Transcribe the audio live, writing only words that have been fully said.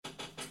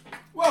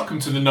Welcome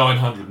to the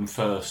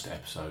 901st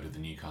episode of the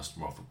New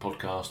Customer Offer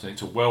podcast, and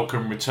it's a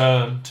welcome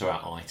return to our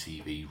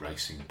ITV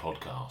racing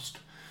podcast.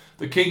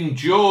 The King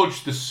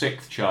George VI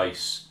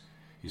chase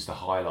is the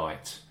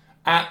highlight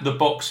at the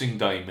Boxing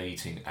Day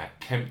meeting at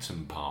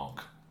Kempton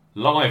Park,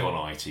 live on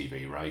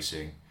ITV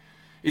Racing.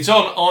 It's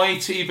on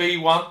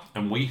ITV1,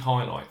 and we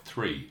highlight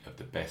three of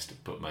the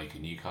best Bookmaker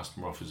new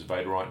customer offers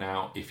available right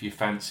now if you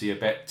fancy a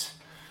bet.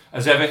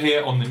 As ever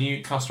here on the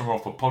New Customer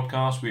Offer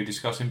podcast, we are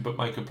discussing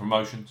Bookmaker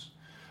promotions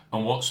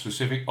and what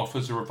specific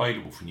offers are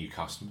available for new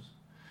customers.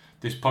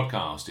 This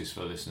podcast is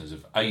for listeners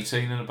of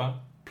 18 and above.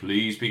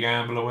 Please be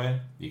gamble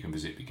aware. You can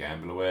visit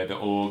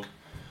begambleaware.org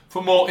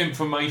for more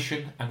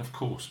information, and of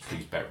course,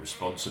 please bet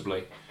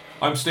responsibly.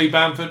 I'm Steve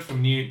Bamford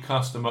from New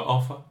Customer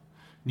Offer,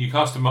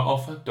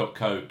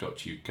 newcustomeroffer.co.uk.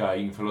 You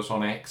can follow us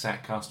on X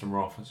at Customer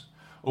Offers.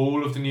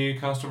 All of the new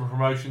customer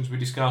promotions we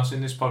discuss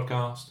in this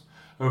podcast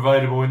are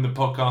available in the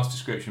podcast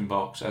description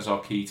box as our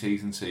key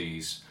T's and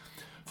C's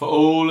for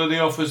all of the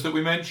offers that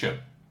we mention.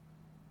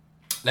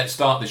 Let's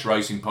start this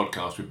racing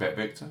podcast with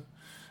BetVictor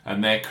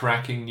and their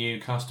cracking new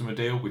customer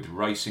deal with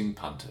racing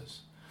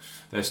punters.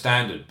 Their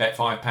standard bet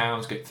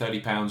 £5, get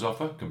 £30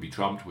 offer can be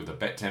trumped with a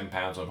bet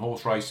 £10 on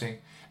horse racing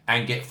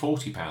and get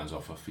 £40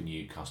 offer for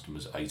new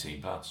customers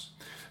 18 plus.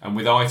 And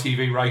with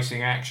ITV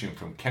racing action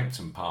from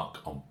Kempton Park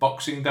on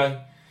Boxing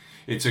Day,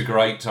 it's a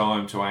great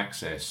time to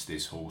access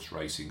this horse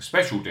racing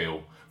special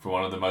deal from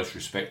one of the most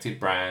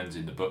respected brands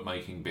in the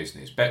bookmaking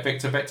business.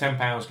 BetVictor, bet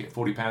 £10, get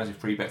 £40 in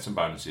free bets and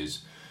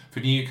bonuses for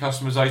new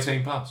customers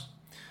 18 plus.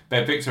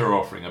 BetVictor are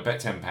offering a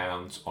bet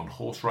 £10 on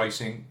horse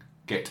racing,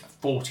 get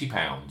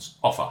 £40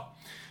 offer.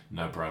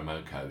 No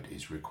promo code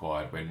is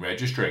required when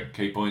registering.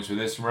 Key points for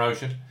this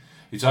promotion: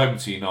 it's open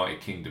to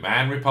United Kingdom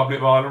and Republic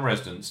of Ireland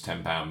residents.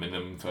 £10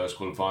 minimum first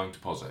qualifying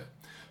deposit.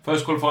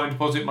 First qualifying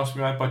deposit must be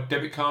made by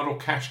debit card or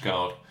cash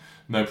card.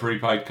 No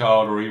prepaid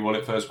card or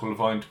e-wallet first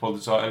qualifying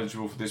deposits are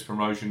eligible for this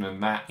promotion,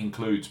 and that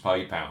includes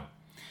PayPal.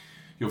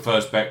 Your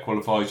first bet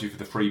qualifies you for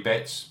the free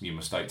bets. You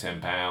must stake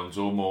 £10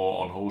 or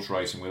more on horse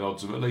racing with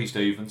odds of at least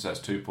evens, that's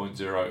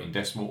 2.0 in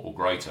decimal or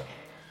greater.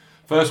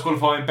 First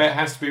qualifying bet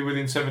has to be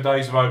within 7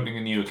 days of opening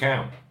a new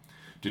account.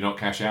 Do not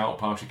cash out or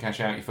partially cash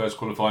out your first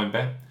qualifying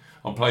bet.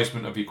 On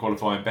placement of your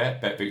qualifying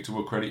bet, BetVictor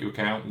will credit your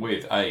account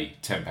with a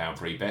 £10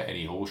 free bet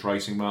any horse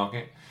racing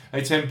market,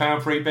 a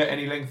 £10 free bet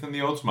any length in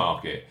the odds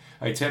market,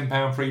 a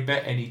 £10 free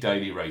bet any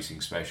daily racing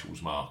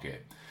specials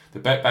market. The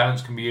bet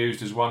balance can be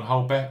used as one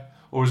whole bet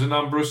or as a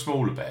number of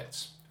smaller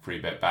bets. Free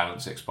bet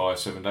balance expires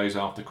 7 days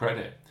after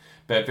credit.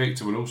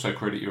 BetVictor will also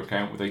credit your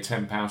account with a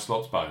 £10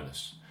 slots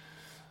bonus.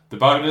 The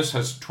bonus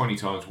has 20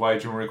 times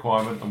wagering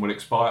requirement and will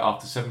expire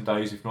after 7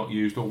 days if not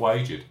used or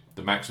wagered.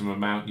 The maximum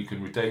amount you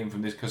can redeem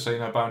from this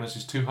casino bonus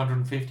is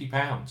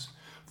 £250.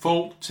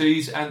 Full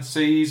T's and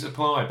C's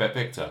apply.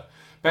 BetVictor.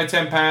 Bet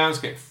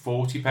 £10, get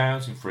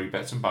 £40 in free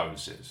bets and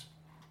bonuses.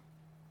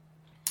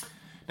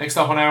 Next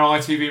up on our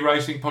ITV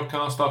Racing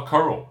podcast are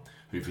Coral,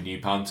 who for new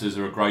punters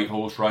are a great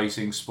horse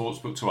racing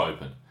sportsbook to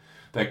open.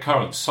 Their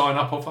current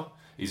sign-up offer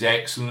is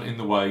excellent in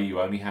the way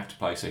you only have to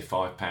place a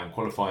 £5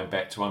 qualifying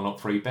bet to unlock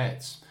free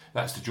bets.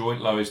 That's the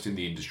joint lowest in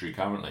the industry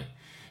currently.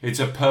 It's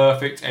a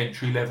perfect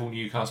entry-level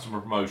new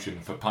customer promotion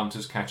for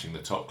punters catching the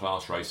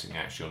top-class racing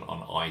action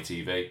on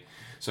ITV.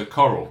 So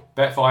Coral,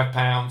 bet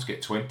 £5,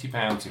 get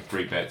 £20 in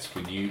free bets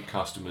for new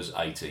customers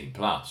 18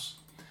 plus.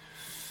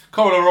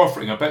 Coral are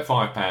offering a bet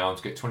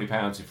 £5, get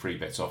 £20 in free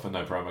bets offer.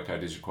 No promo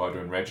code is required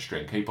when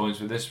registering. Key points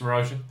for this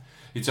promotion: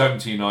 it's open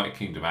to United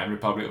Kingdom and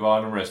Republic of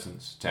Ireland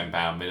residents.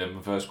 £10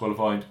 minimum first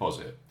qualifying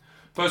deposit.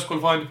 First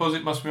qualifying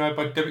deposit must be made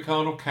by debit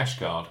card or cash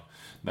card.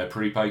 No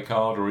prepaid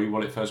card or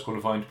e-wallet first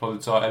qualifying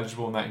deposits are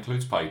eligible, and that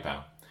includes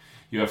PayPal.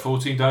 You have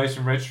 14 days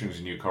from registering as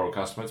a new Coral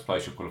customer to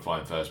place your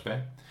qualifying first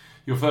bet.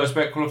 Your first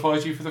bet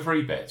qualifies you for the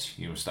free bets.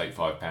 You must stake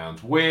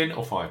 £5 win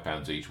or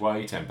 £5 each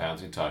way,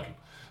 £10 in total,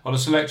 on a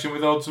selection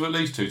with odds of at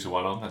least 2 to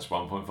 1 on, that's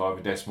 1.5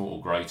 in decimal or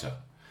greater.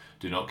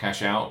 Do not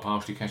cash out or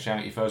partially cash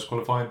out your first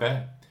qualifying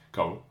bet.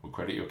 Coral will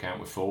credit your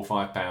account with 4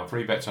 £5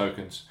 free bet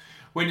tokens.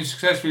 When you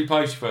successfully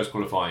place your first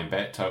qualifying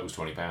bet, totals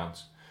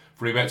 £20.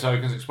 Free bet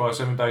tokens expire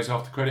 7 days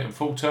after credit and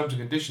full terms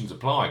and conditions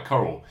apply.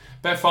 Coral,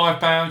 bet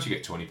 £5, you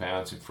get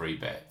 £20 in free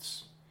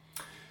bets.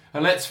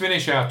 And let's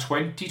finish our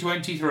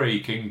 2023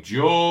 King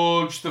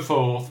George IV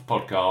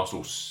podcast,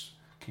 or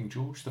King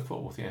George IV,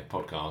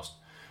 podcast,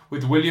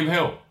 with William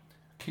Hill.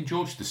 King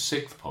George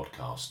VI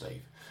podcast,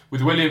 Steve,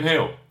 with William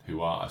Hill, who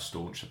are a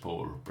staunch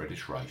supporter of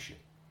British racing.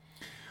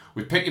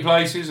 With pick your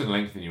places and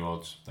lengthen your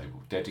odds,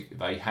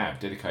 they have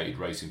dedicated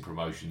racing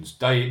promotions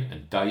day in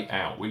and day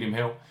out. William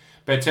Hill,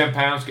 bet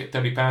 £10, get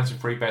 £30 in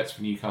free bets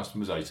for new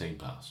customers 18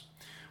 plus.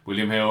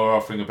 William Hill are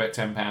offering a bet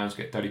 £10,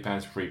 get £30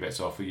 in free bets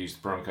offer. Use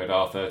the promo code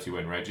R30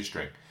 when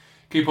registering.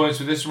 Key points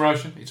for this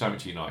promotion: it's open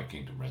to United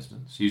Kingdom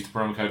residents. Use the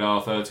promo code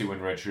R30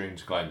 when registering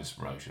to claim this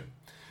promotion.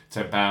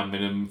 £10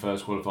 minimum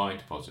first qualifying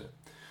deposit.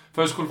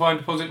 First qualifying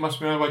deposit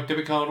must be made by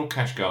debit card or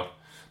cash card.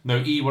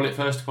 No e-wallet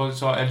first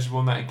deposits are eligible,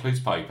 and that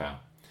includes PayPal.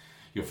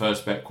 Your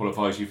first bet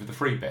qualifies you for the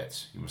free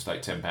bets. You must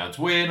stake £10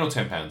 win or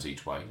 £10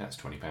 each way, that's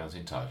 £20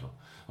 in total,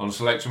 on a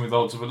selection with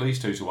odds of at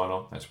least 2 to 1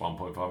 on, that's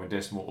 1.5 in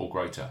decimal or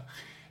greater.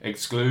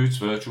 Excludes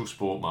virtual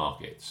sport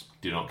markets.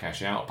 Do not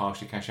cash out or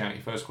partially cash out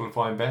your first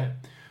qualifying bet.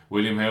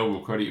 William Hill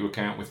will credit your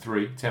account with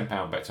 3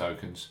 £10 bet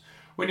tokens.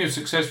 When you've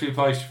successfully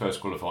placed your first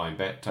qualifying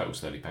bet,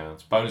 totals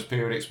 £30. Bonus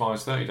period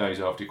expires 30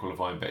 days after your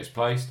qualifying bet is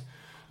placed.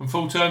 And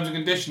full terms and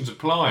conditions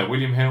apply.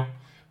 William Hill,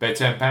 bet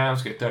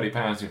 £10, get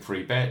 £30 in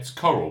free bets.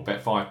 Coral,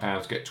 bet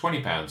 £5, get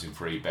 £20 in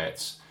free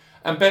bets.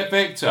 And Bet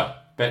Victor,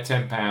 bet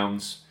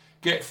 £10,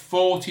 get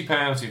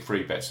 £40 in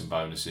free bets and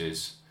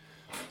bonuses.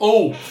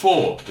 All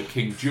for the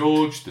King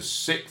George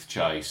VI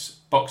Chase,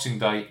 Boxing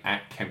Day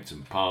at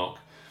Kempton Park.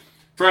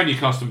 For any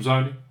customs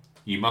only,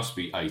 you must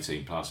be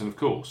 18 plus, and of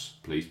course,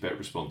 please bet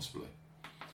responsibly.